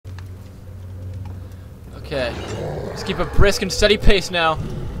Okay. Let's keep a brisk and steady pace now.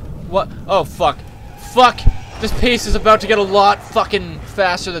 What? Oh, fuck. Fuck! This pace is about to get a lot fucking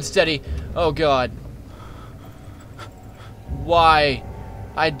faster than steady. Oh, God. Why?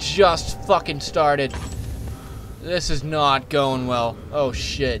 I just fucking started. This is not going well. Oh,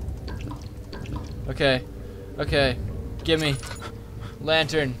 shit. Okay. Okay. Gimme.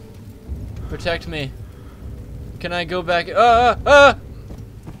 Lantern. Protect me. Can I go back? No!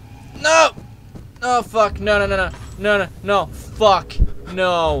 Oh, fuck. No, no, no, no. No, no, no. Fuck.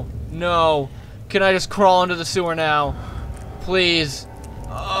 No. No. Can I just crawl into the sewer now? Please.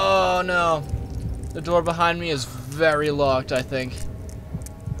 Oh, no. The door behind me is very locked, I think.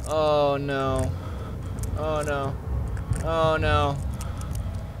 Oh, no. Oh, no. Oh, no.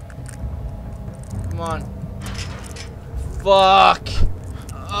 Come on. Fuck.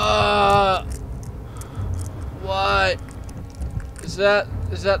 What? Is that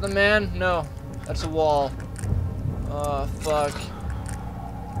the man? No. That's a wall. Oh, fuck.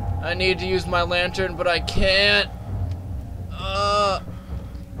 I need to use my lantern, but I can't.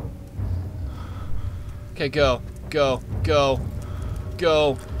 Okay, go. Go. Go.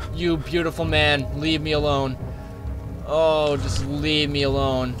 Go. You beautiful man. Leave me alone. Oh, just leave me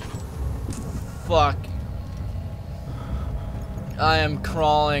alone. Fuck. I am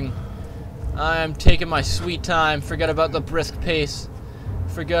crawling. I am taking my sweet time. Forget about the brisk pace.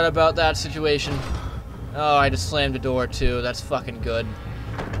 Forget about that situation. Oh, I just slammed the door too. That's fucking good.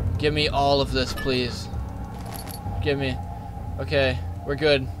 Give me all of this, please. Give me. Okay, we're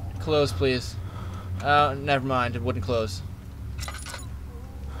good. Close, please. Never mind. It wouldn't close.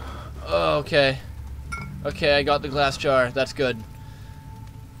 Oh, okay. Okay, I got the glass jar. That's good.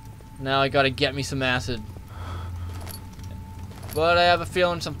 Now I gotta get me some acid. But I have a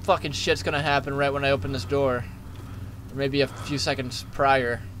feeling some fucking shit's gonna happen right when I open this door. Or maybe a few seconds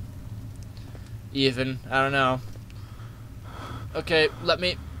prior. Even. I don't know. Okay, let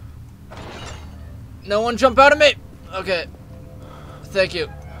me... No one jump out of me! Okay. Thank you.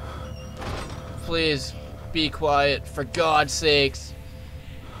 Please, be quiet, for God's sakes.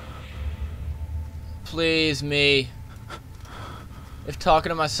 Please, me. If talking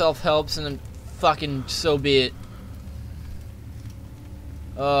to myself helps, then fucking so be it.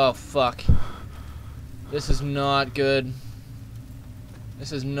 Oh, fuck. This is not good.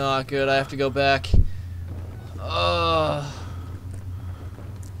 This is not good. I have to go back. Oh.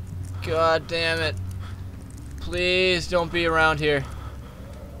 God damn it. Please don't be around here.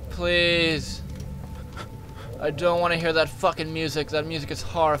 Please. I don't want to hear that fucking music. That music is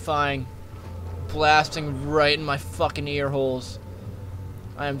horrifying. Blasting right in my fucking ear holes.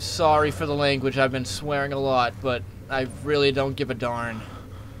 I am sorry for the language. I've been swearing a lot, but I really don't give a darn.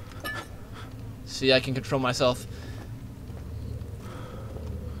 See, I can control myself.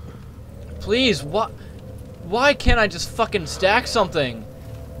 Please, what? Why can't I just fucking stack something?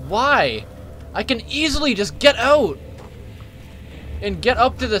 Why? I can easily just get out and get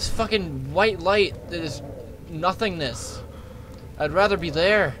up to this fucking white light that is nothingness. I'd rather be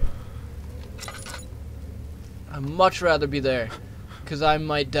there. I'd much rather be there, because I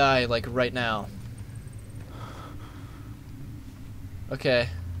might die, like, right now. Okay.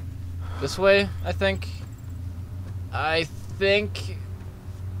 This way, I think.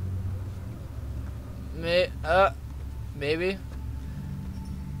 Maybe.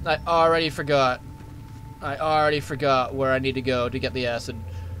 I already forgot. I already forgot where I need to go to get the acid.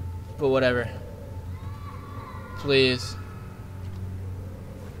 But whatever. Please.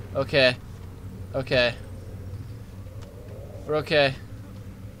 Okay. Okay. We're okay.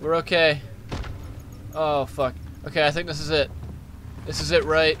 We're okay. Oh, fuck. Okay, I think this is it. This is it,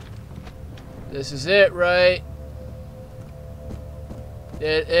 right? This is it, right?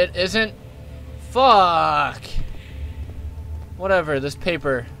 It isn't? Fuck! Whatever, this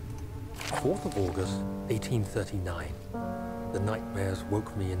paper. 4th of August, 1839. The nightmares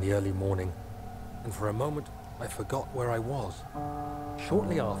woke me in the early morning, and for a moment I forgot where I was.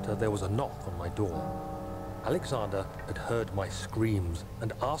 Shortly after, there was a knock on my door. Alexander had heard my screams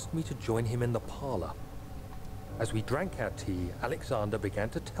and asked me to join him in the parlor. As we drank our tea, Alexander began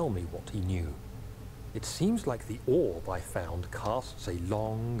to tell me what he knew. It seems like the orb I found casts a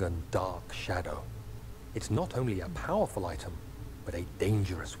long and dark shadow. It's not only a powerful item, but a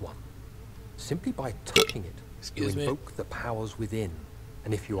dangerous one. Simply by touching it, you invoke the powers within,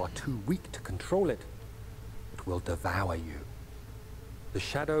 and if you are too weak to control it, it will devour you. The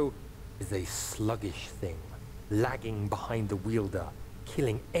shadow is a sluggish thing, lagging behind the wielder,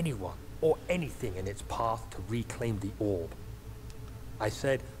 killing anyone or anything in its path to reclaim the orb. I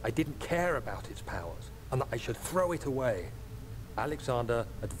said I didn't care about its powers, and that I should throw it away. Alexander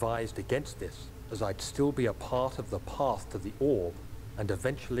advised against this, as I'd still be a part of the path to the orb and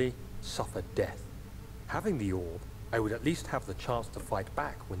eventually suffer death. Having the orb, I would at least have the chance to fight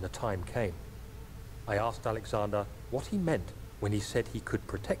back when the time came. I asked Alexander what he meant when he said he could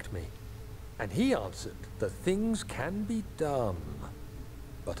protect me, and he answered that things can be done,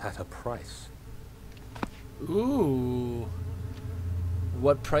 but at a price. Ooh.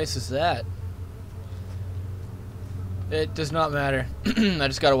 What price is that? It does not matter. I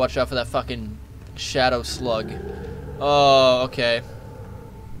just gotta watch out for that fucking shadow slug. Oh, okay.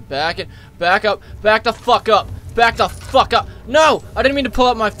 Back it. Back up. Back the fuck up. Back the fuck up. No! I didn't mean to pull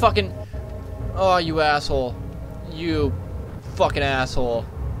out my fucking... Oh, you asshole. You fucking asshole.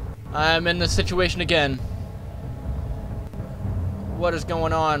 I'm in this situation again. What is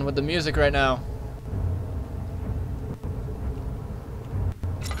going on with the music right now?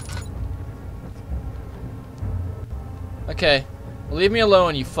 Okay. Leave me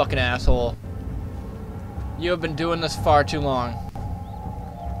alone, you fucking asshole. You have been doing this far too long.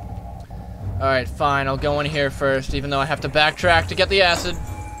 Alright, fine. I'll go in here first, even though I have to backtrack to get the acid.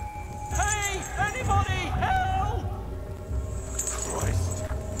 Hey! Anybody! Help! Christ.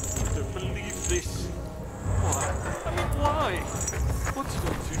 I don't believe this. Why? I mean, why? What did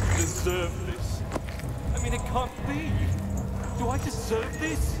I do to deserve this? I mean, it can't be. Do I deserve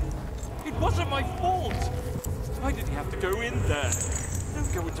this? It wasn't my fault. Why did he have to go in there?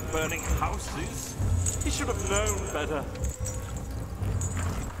 Don't go into burning houses. He should have known better.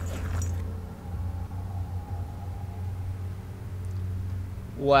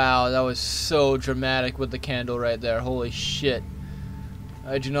 Wow, that was so dramatic with the candle right there. Holy shit.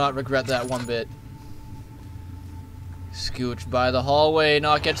 I do not regret that one bit. Scooch by the hallway,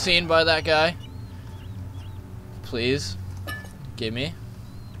 not get seen by that guy. Please. Gimme.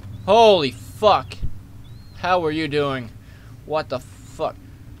 Holy fuck. How are you doing? What the fuck?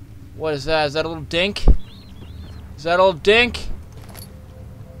 What is that? Is that a little dink? Is that a little dink?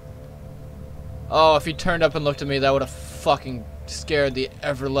 Oh, if he turned up and looked at me, that would have fucking scared the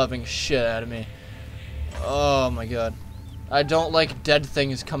ever-loving shit out of me. Oh my god. I don't like dead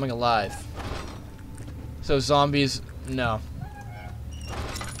things coming alive. So zombies, no.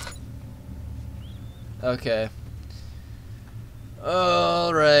 Okay.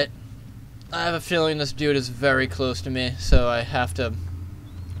 Alright. I have a feeling this dude is very close to me, so I have to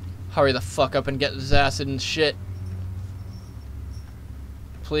hurry the fuck up and get this acid and shit.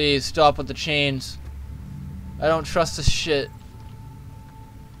 Please, stop with the chains. I don't trust this shit.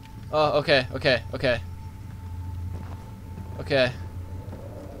 Oh, okay, okay, okay. Okay.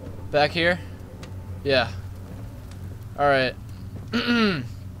 Back here? Yeah. Alright.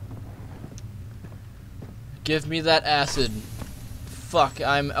 Give me that acid. Fuck,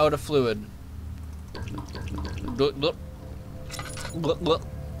 I'm out of fluid. Blup, blup. Blup, blup.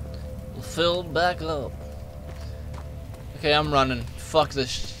 Filled back up. Okay, I'm running. Fuck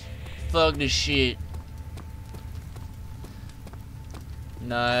this. Fuck this shit.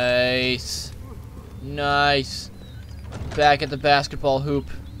 Nice. Nice. Back at the basketball hoop.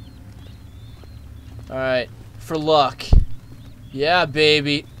 Alright. For luck. Yeah,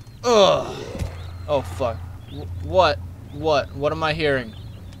 baby. Ugh. Oh, fuck. What? What? What am I hearing?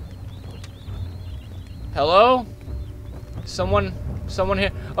 Hello? Someone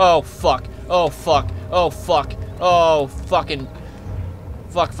here? Oh, fuck. Oh, fuck. Oh, fuck. Oh, fucking.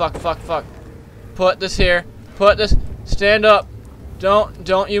 Fuck, fuck, fuck, fuck. Put this here. Put this. Stand up.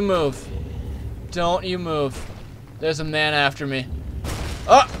 Don't you move. Don't you move. There's a man after me.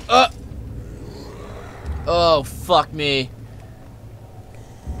 Oh, fuck me.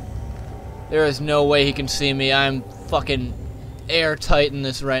 There is no way he can see me. I'm fucking airtight in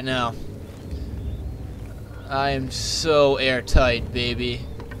this right now. I am so airtight, baby.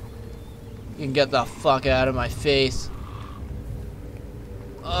 You can get the fuck out of my face.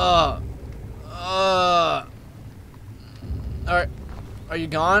 Are you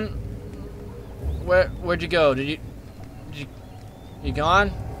gone? Where'd you go? You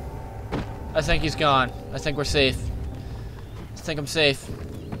gone? I think he's gone. I think we're safe. I think I'm safe.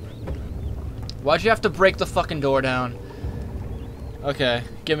 Why'd you have to break the fucking door down? Okay,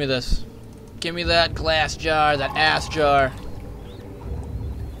 give me this. Give me that glass jar, that ass jar.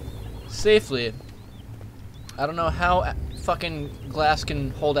 Safely. I don't know how fucking glass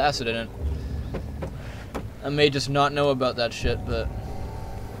can hold acid in it. I may just not know about that shit, but...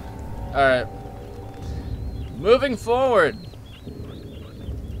 Alright. Moving forward.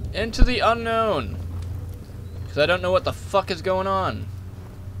 Into the unknown. Because I don't know what the fuck is going on.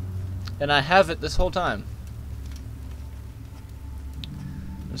 And I have it this whole time.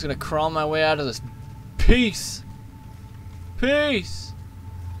 I'm just gonna crawl my way out of this. Peace! Peace!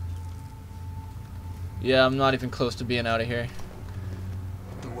 Yeah, I'm not even close to being out of here.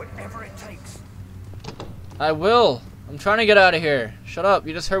 Do whatever it takes. I will. I'm trying to get out of here. Shut up.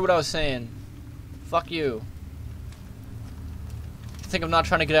 You just heard what I was saying. Fuck you. You think I'm not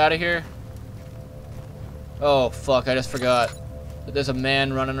trying to get out of here? Oh, fuck. I just forgot that there's a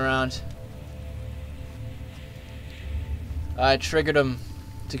man running around. I triggered him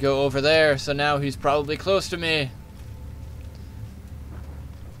to go over there, so now he's probably close to me.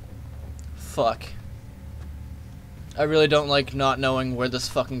 Fuck. I really don't like not knowing where this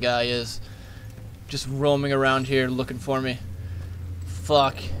fucking guy is. Just roaming around here looking for me.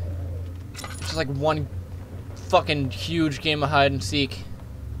 Fuck. It's just like one fucking huge game of hide and seek,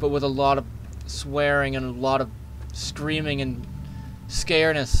 but with a lot of swearing and a lot of screaming and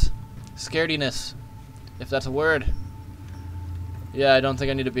scarediness. Scarediness, if that's a word. Yeah, I don't think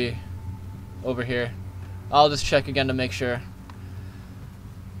I need to be over here. I'll just check again to make sure.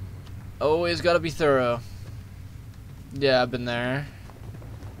 Always gotta be thorough. Yeah, I've been there.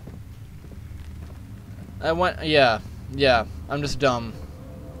 I went, yeah, I'm just dumb.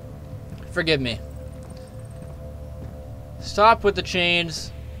 Forgive me. Stop with the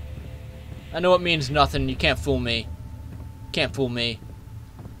chains. I know it means nothing. You can't fool me. Can't fool me.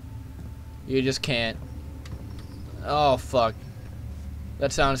 You just can't. Oh, fuck.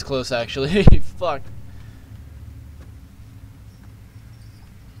 That sounds close, actually. Fuck.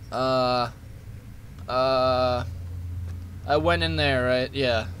 I went in there, right?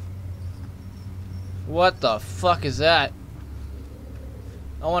 Yeah. What the fuck is that?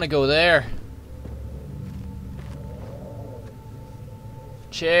 I want to go there.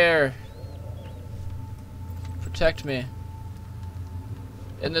 Chair. Protect me.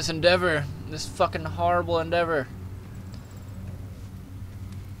 In this endeavor. This fucking horrible endeavor.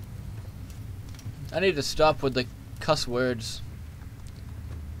 I need to stop with the cuss words.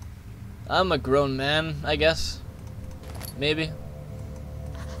 I'm a grown man, I guess. Maybe.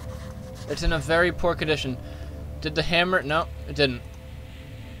 It's in a very poor condition. Did the hammer... No, it didn't.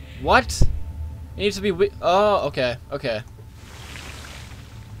 What? It needs to be... Oh, okay, okay.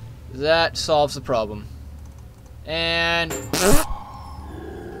 That solves the problem. And...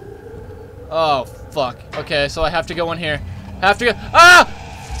 Oh, fuck. Okay, so I have to go in here. Have to go... Ah!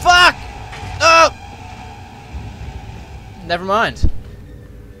 Fuck! Oh! Never mind.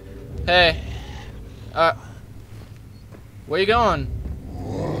 Hey. Where you going?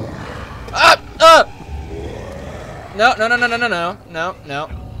 No, no, no, no, no, no, no, no, no.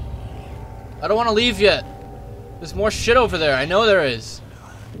 I don't want to leave yet. There's more shit over there. I know there is.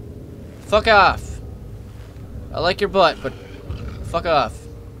 Fuck off. I like your butt, but fuck off.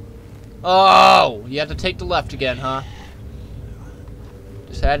 Oh, you have to take the left again, huh?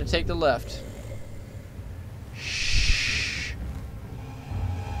 Just had to take the left. Shh.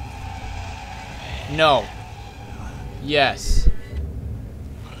 No. Yes.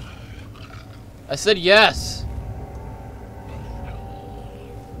 I said yes.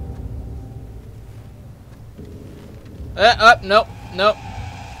 Nope, nope.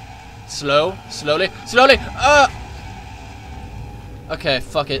 Slowly. Okay,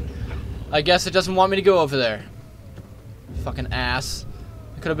 fuck it. I guess it doesn't want me to go over there. Fucking ass.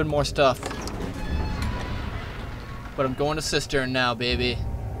 There could have been more stuff. But I'm going to Cistern now, baby.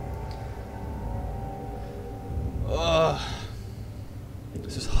 Ugh.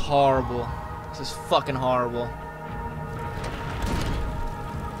 This is horrible. This is fucking horrible.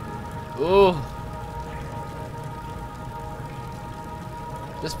 Ooh.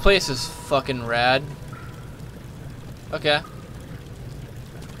 This place is fucking rad. Okay.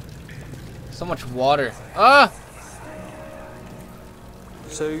 So much water. Ah!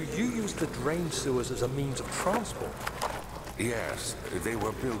 So you used the drain sewers as a means of transport? Yes, they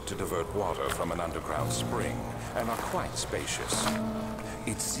were built to divert water from an underground spring and are quite spacious.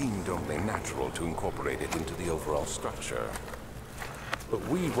 It seemed only natural to incorporate it into the overall structure. But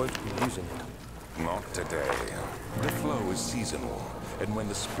we won't be using it. Not today. The flow is seasonal, and when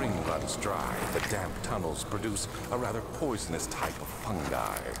the spring runs dry, the damp tunnels produce a rather poisonous type of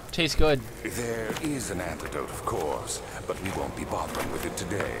fungi. Tastes good. There is an antidote, of course, but we won't be bothering with it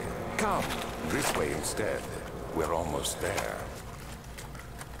today. Come, this way instead. We're almost there.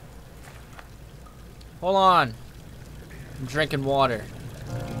 Hold on. I'm drinking water.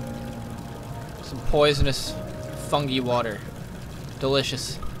 Some poisonous fungi water.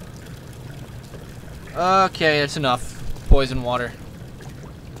 Delicious. Okay, that's enough. Poison water.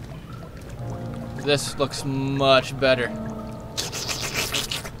 This looks much better.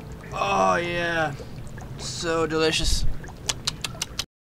 Oh yeah. So delicious.